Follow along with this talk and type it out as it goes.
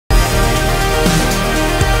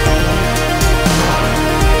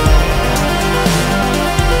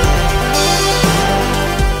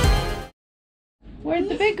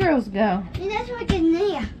big girls go? That's like in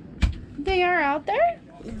there. They are out there?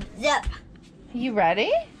 Yep. You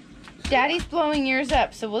ready? Daddy's blowing yours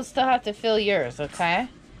up, so we'll still have to fill yours, okay?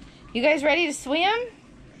 You guys ready to swim?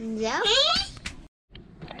 Yep.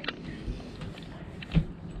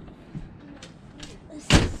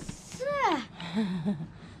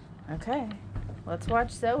 Okay, let's watch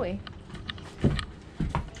Zoey. There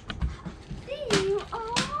you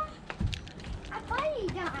are. A bunny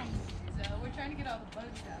guy. So we're trying to get all the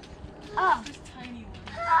bugs out. Oh. Just tiny ones.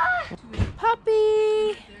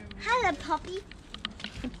 Puppy! Hello, puppy.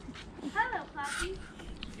 Hello, puppy.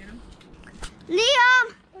 Get them?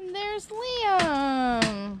 Liam! And there's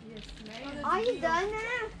Liam. Are you done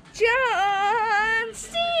now? John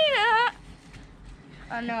Cena!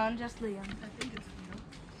 Oh no, I'm just Liam. I think it's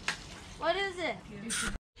What is it?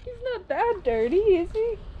 He's not that dirty, is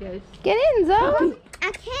he? Yes. Get in, Zoe.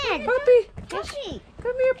 I can't. Puppy. Puppy.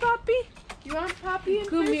 Come here, Puppy. You want Puppy in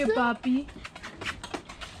Come here, person? Poppy.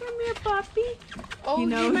 Come here, Puppy. Oh, he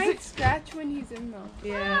knows. might scratch when he's in though.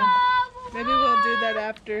 Yeah. Maybe we'll do that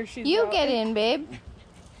after she's You out. get in, babe.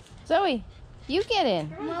 Zoe, you get in.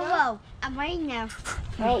 Whoa, I'm waiting now.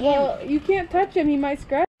 Oh, well, you can't touch him. He might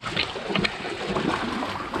scratch.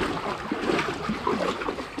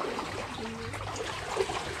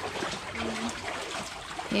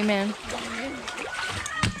 Amen.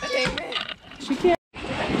 Amen. She can't.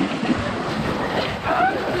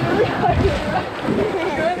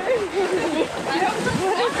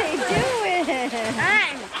 What are they doing?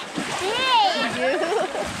 I'm big.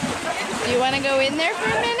 Do you want to go in there for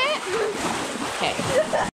a minute? Okay.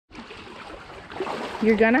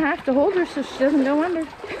 You're gonna have to hold her so she doesn't go under.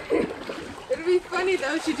 It'll be funny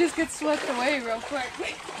though. She just gets swept away real quick.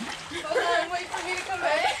 Hold on, wait for me to come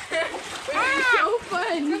back. It'll be so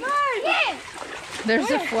fun. Come on. Yeah. There's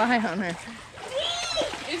a fly on her.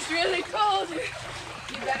 It's really cold.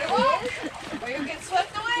 You better walk, or you'll get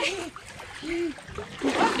swept away.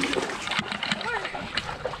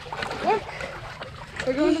 Look.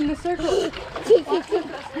 We're going in the circle.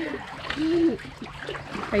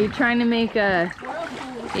 Are you trying to make a...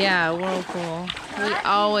 Yeah, whirlpool. We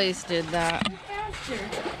always did that.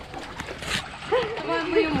 Come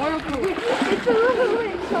on, Liam, whirlpool. It's a little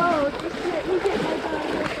bit cold. Just let me get my dog.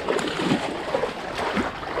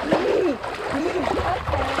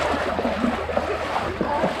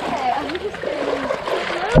 Okay, I'm just gonna...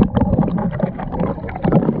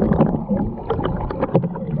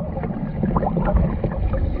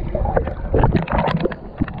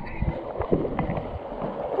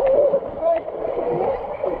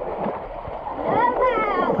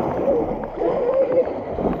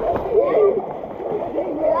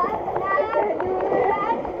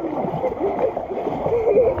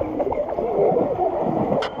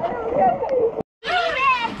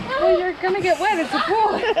 Well, you're gonna get wet. It's a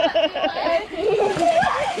pool. Don't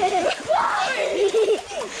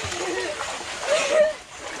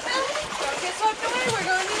get swept away. We're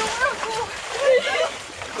going to the whirlpool.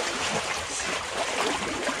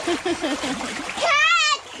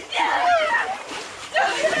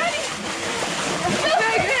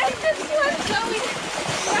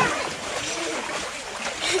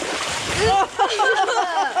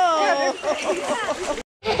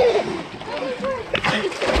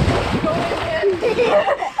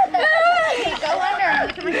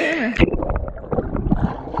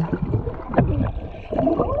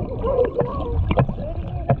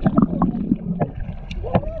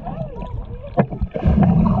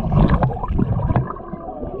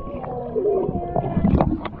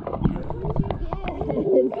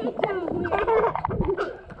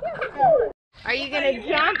 Are you gonna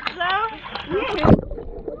jump though?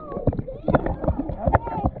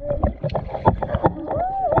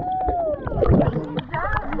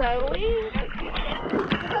 Zoe?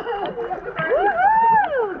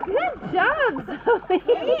 Woohoo! Good job, Zoe!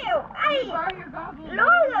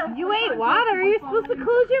 You ate water. You're supposed to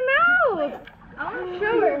close your mouth. I'm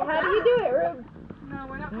sure. How do you do it, Rube? No,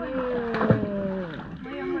 we're not playing.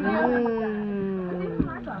 Liam, we're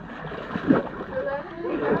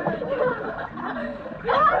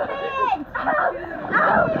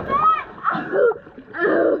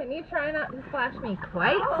Can you try not to splash me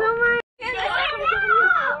quite so much?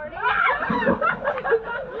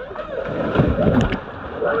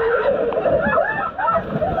 Oh my goodness.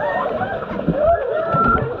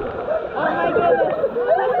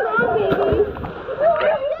 What's wrong, baby?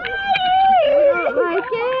 You don't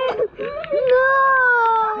like it? No!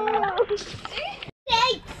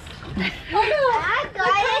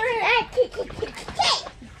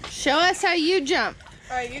 Show us how you jump.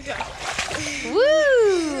 Alright, you go.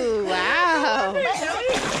 Woo! Wow!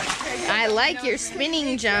 I like your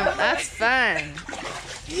spinning jump. That's fun.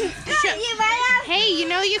 Hey, you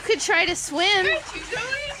know you could try to swim.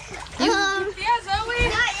 Yeah, Zoe.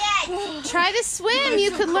 Not yet. Try to swim.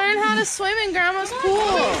 You could learn how to swim in Grandma's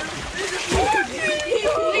pool.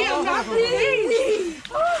 Liam, not please.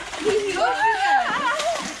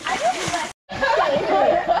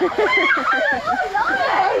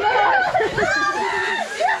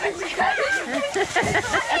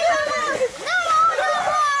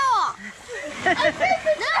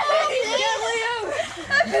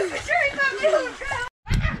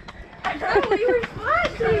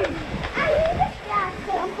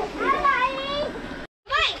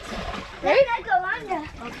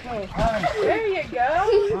 There you go.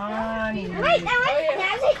 Wait, I want to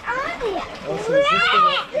have it on it. Oh, so is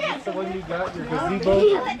this the one you got? Your gazebo?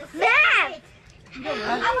 That.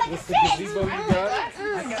 This the gazebo you got?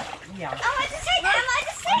 I want to say that. I want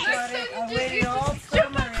to say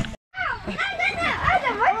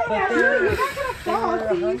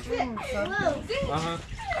that.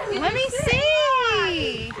 Let me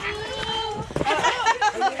see.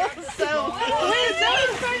 So,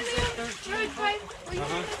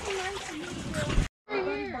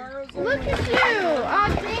 look at you. Oh,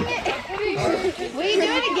 dang it. Will you do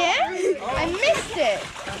it again? I missed it.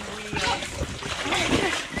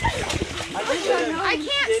 I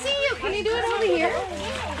can't see you. Can you do it over here?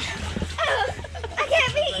 I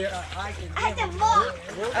can't be. I have to walk.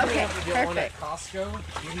 Okay, perfect. Costco,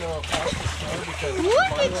 even though Costco's because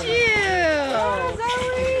Look at you.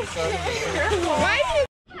 Why do you...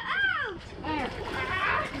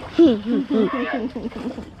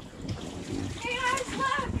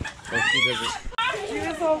 she does it. She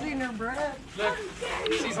was holding her breath. Look,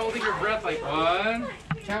 she's holding her breath like one.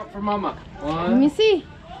 Count for Mama. Let me One. see.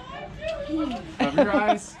 Cover your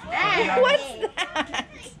eyes. What's that?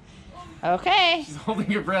 Okay. She's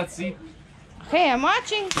holding your breath. See? Okay, I'm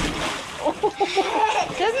watching. Doesn't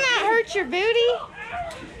that hurt your booty?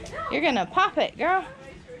 You're gonna pop it, girl.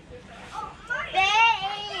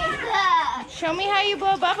 Show me how you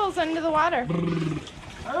blow bubbles under the water.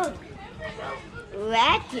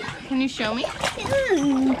 Ratchet. Can you show me?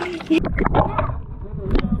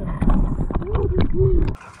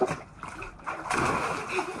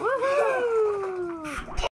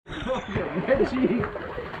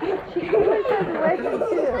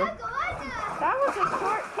 That was a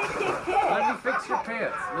short kick. Let me fix your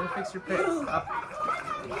pants. Let me fix your pants. Up.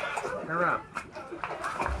 Turn around.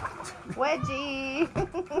 Wedgie.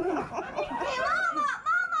 Hey, Mama.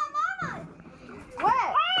 What?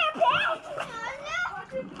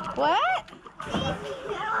 What?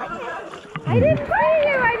 I didn't see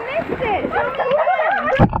you. I missed it. Show me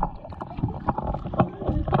again.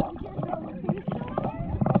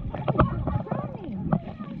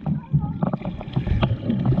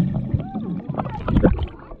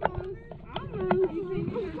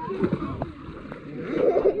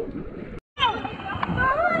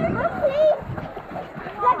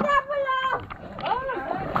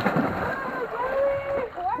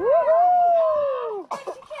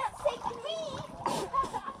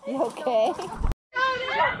 You okay?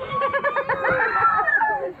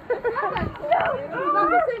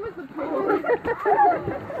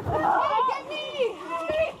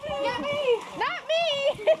 Not me!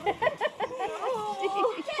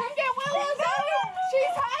 Get Willow, Zoey!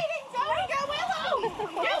 She's hiding, Zoey! Get Willow!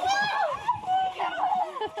 Get Willow!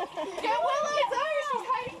 Get Willow, Zoey! She's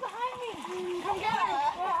hiding behind me! Come get her!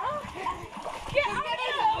 Get her,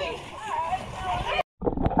 Zoey!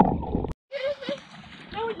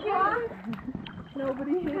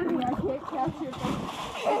 Nobody hit me. I can't catch your face.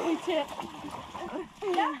 Oh, we tipped.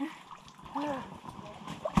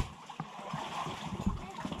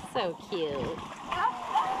 So cute.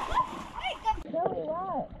 Zoey,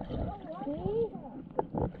 what? See?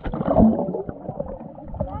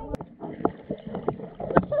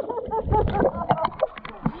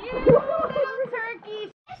 Beautiful little turkey.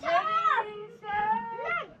 Yeah.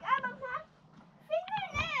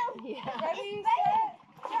 Ready, set,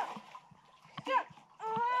 go.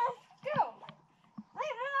 Go.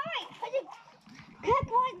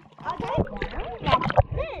 Okay. I'm ready.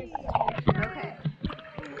 Did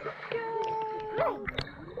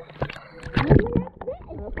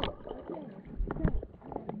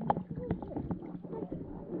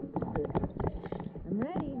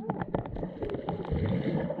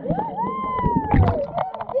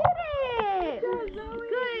it!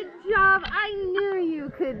 Good job. I knew you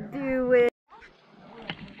could do it.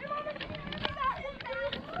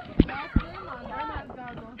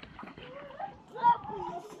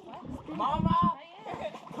 Mama,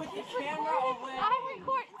 put the camera away. I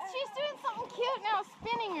record. She's doing something cute now.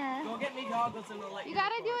 Spin spinning her. Go get me goggles and I'll let You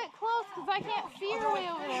gotta do it close because I can't see her way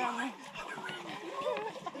over there.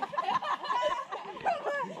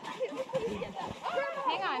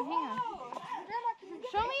 Hang on, hang on.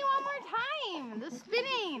 Show me one more time. The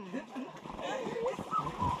spinning.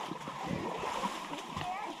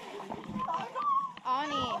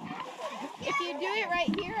 Annie, if you do it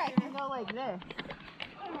right here, I can go like this.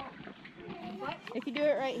 If you do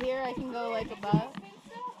it right here, I can go like above.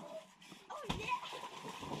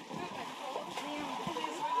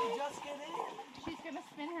 She's gonna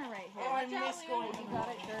spin her right here. Oh, I missed going. You got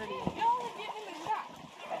it dirty. No, get in the shot.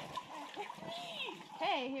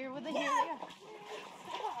 Hey, here with the here we go.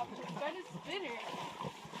 Stop. You're trying to spin her.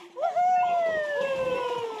 Woohoo!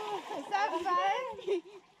 Is that fun?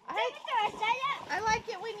 I like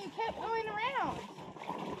it when you kept going around.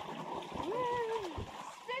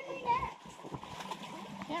 Spin me next.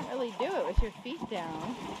 Can't really do it with your feet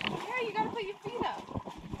down. Yeah, you gotta put your feet up.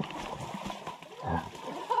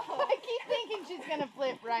 I keep thinking she's gonna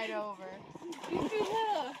flip right over. You too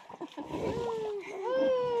little.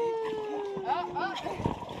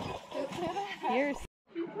 Here's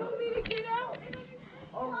You told me to get out.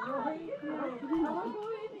 Oh, really? I want to go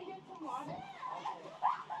in and get some water.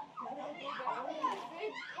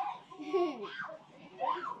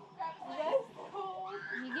 That's cold.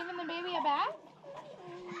 you giving the baby a bath?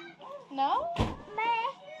 No?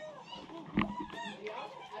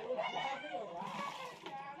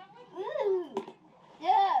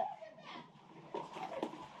 Yeah.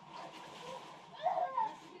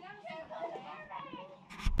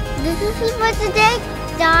 This is for today,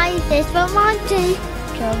 guys. This for Monty.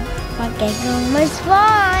 Don't forget to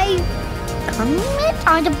subscribe. Comment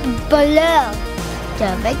on the below.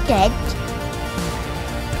 Don't forget.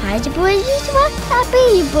 Bye, boys.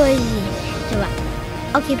 Happy boys.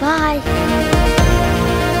 Okay, bye.